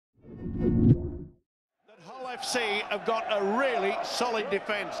FC have got a really solid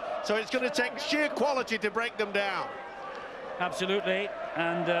defence, so it's going to take sheer quality to break them down. Absolutely,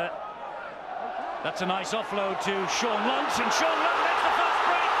 and that's a nice offload to Sean Lunt, and Sean Lunt makes the first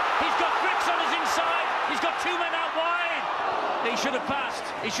break. He's got Griggs on his inside. He's got two men out wide. He should have passed.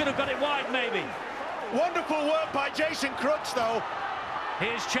 He should have got it wide, maybe. Wonderful work by Jason Crooks, though.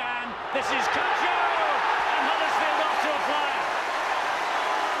 Here's Chan. This is Cudjoe, and Huddersfield off to a flyer.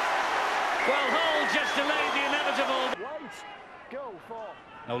 Well, Hull just delayed the inevitable. Go for.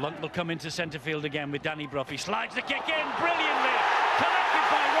 No, Lunt will come into centre field again with Danny Brough. He slides the kick in brilliantly. Collected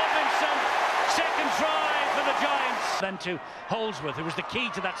by Robinson. Second try for the Giants. Then to Holdsworth, who was the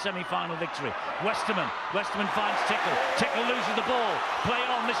key to that semi-final victory. Westerman finds Tickle. Tickle loses the ball. Play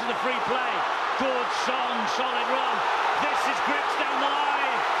on. This is the free play. Good song, solid run. This is Griggs down the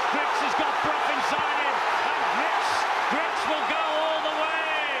line. Griggs has got Brough inside him. And Griggs will go all the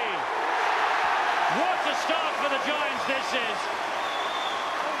way. What a start for the Giants this is.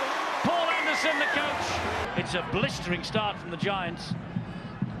 Paul Anderson, the coach. It's a blistering start from the Giants.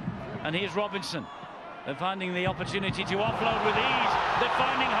 And here's Robinson. They're finding the opportunity to offload with ease. They're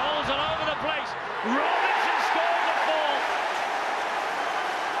finding holes all over the place. Robinson scores the fourth.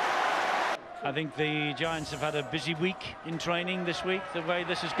 I think the Giants have had a busy week in training this week. The way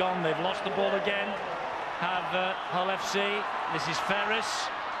this has gone, they've lost the ball again. Have Hull FC. This is Ferris.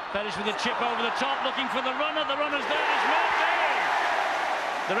 Ferris with a chip over the top, looking for the runner. The runner's there. It's Murphy.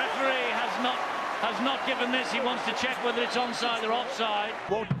 The referee has not given this. He wants to check whether it's onside or offside.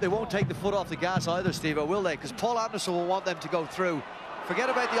 They won't take the foot off the gas either, Steve, or will they? Because Paul Anderson will want them to go through. Forget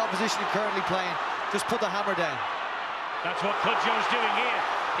about the opposition currently playing. Just put the hammer down. That's what Cudjoe's doing here.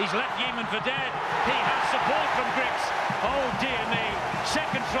 He's left Yeaman for dead. He has support from Griggs. Oh, dear me.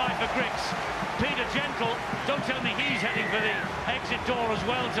 Second try for Griggs. Peter Gentle, don't tell me he's heading for the exit door as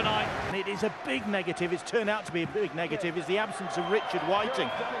well tonight. It is a big negative, it's turned out to be a big negative, is the absence of Richard Whiting,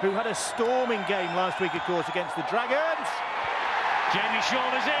 who had a storming game last week, of course, against the Dragons. Jamie Shaw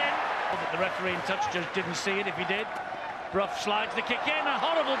is in. The referee in touch just didn't see it if he did. Brough slides the kick in, a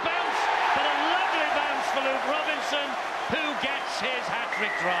horrible bounce, but a lovely bounce for Luke Robinson, who gets his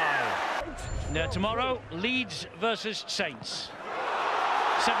hat-trick try. Now, tomorrow, Leeds versus Saints.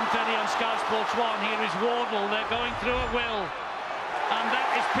 7:30 on Sky Sports 1. Here is Wardle. They're going through at will. And that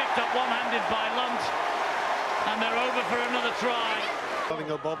is picked up one-handed by Lunt. And they're over for another try. I think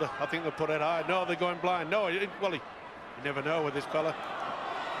they'll bother. I think they'll put it high. No, they're going blind. No, well, you never know with this fella.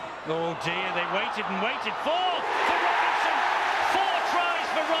 Oh, dear. They waited and waited. Four for Robinson. Four tries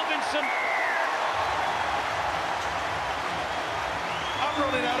for Robinson. I'm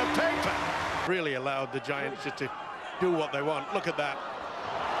running out of paper. Really allowed the Giants just to do what they want. Look at that.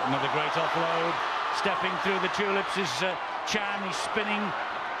 Another great offload. Stepping through the tulips is Chan. He's spinning.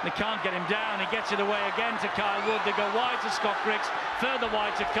 They can't get him down. He gets it away again to Kyle Wood. They go wide to Scott Griggs. Further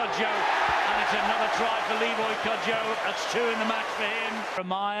wide to Cudjoe. And it's another try for Leroy Cudjoe. That's two in the match for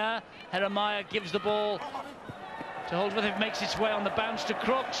him. Jeremiah gives the ball to Holdsworth. It makes its way on the bounce to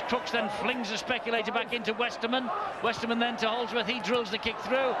Crooks. Crooks then flings the speculator back into Westerman. Westerman then to Holdsworth. He drills the kick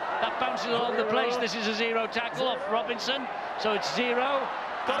through. That bounces all over the place. This is a zero tackle off Robinson. So it's 0.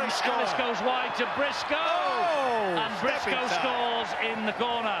 And this goes wide to Briscoe. Oh, and Briscoe scores in the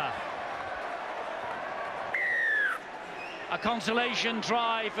corner. A consolation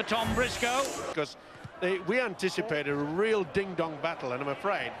try for Tom Briscoe. Because we anticipated a real ding-dong battle, and I'm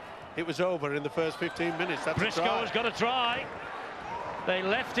afraid it was over in the first 15 minutes. That's Briscoe's got a try. They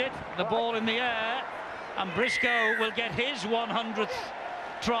left it, the ball in the air, and Briscoe will get his 100th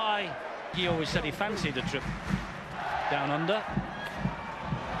try. He always said he fancied a trip down under.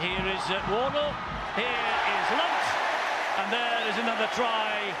 Here is Wardle, here is Lunt, and there is another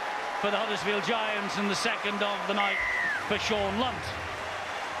try for the Huddersfield Giants, and the second of the night for Sean Lunt.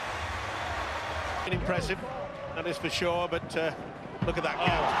 Impressive, that is for sure, but look at that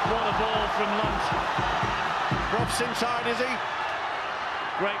gap. What a ball from Lunt. Brough's inside, is he?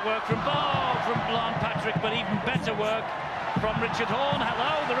 Great work from Blan Patrick, but even better work from Richard Horne.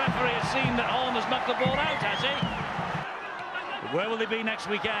 Hello, the referee has seen that Horne has knocked the ball out, has he? Where will they be next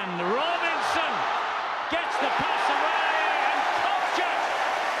weekend? Robinson gets the pass away and Cudjoe.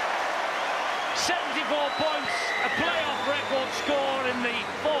 74 points, a playoff record score in the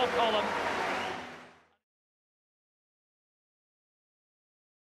 4 column.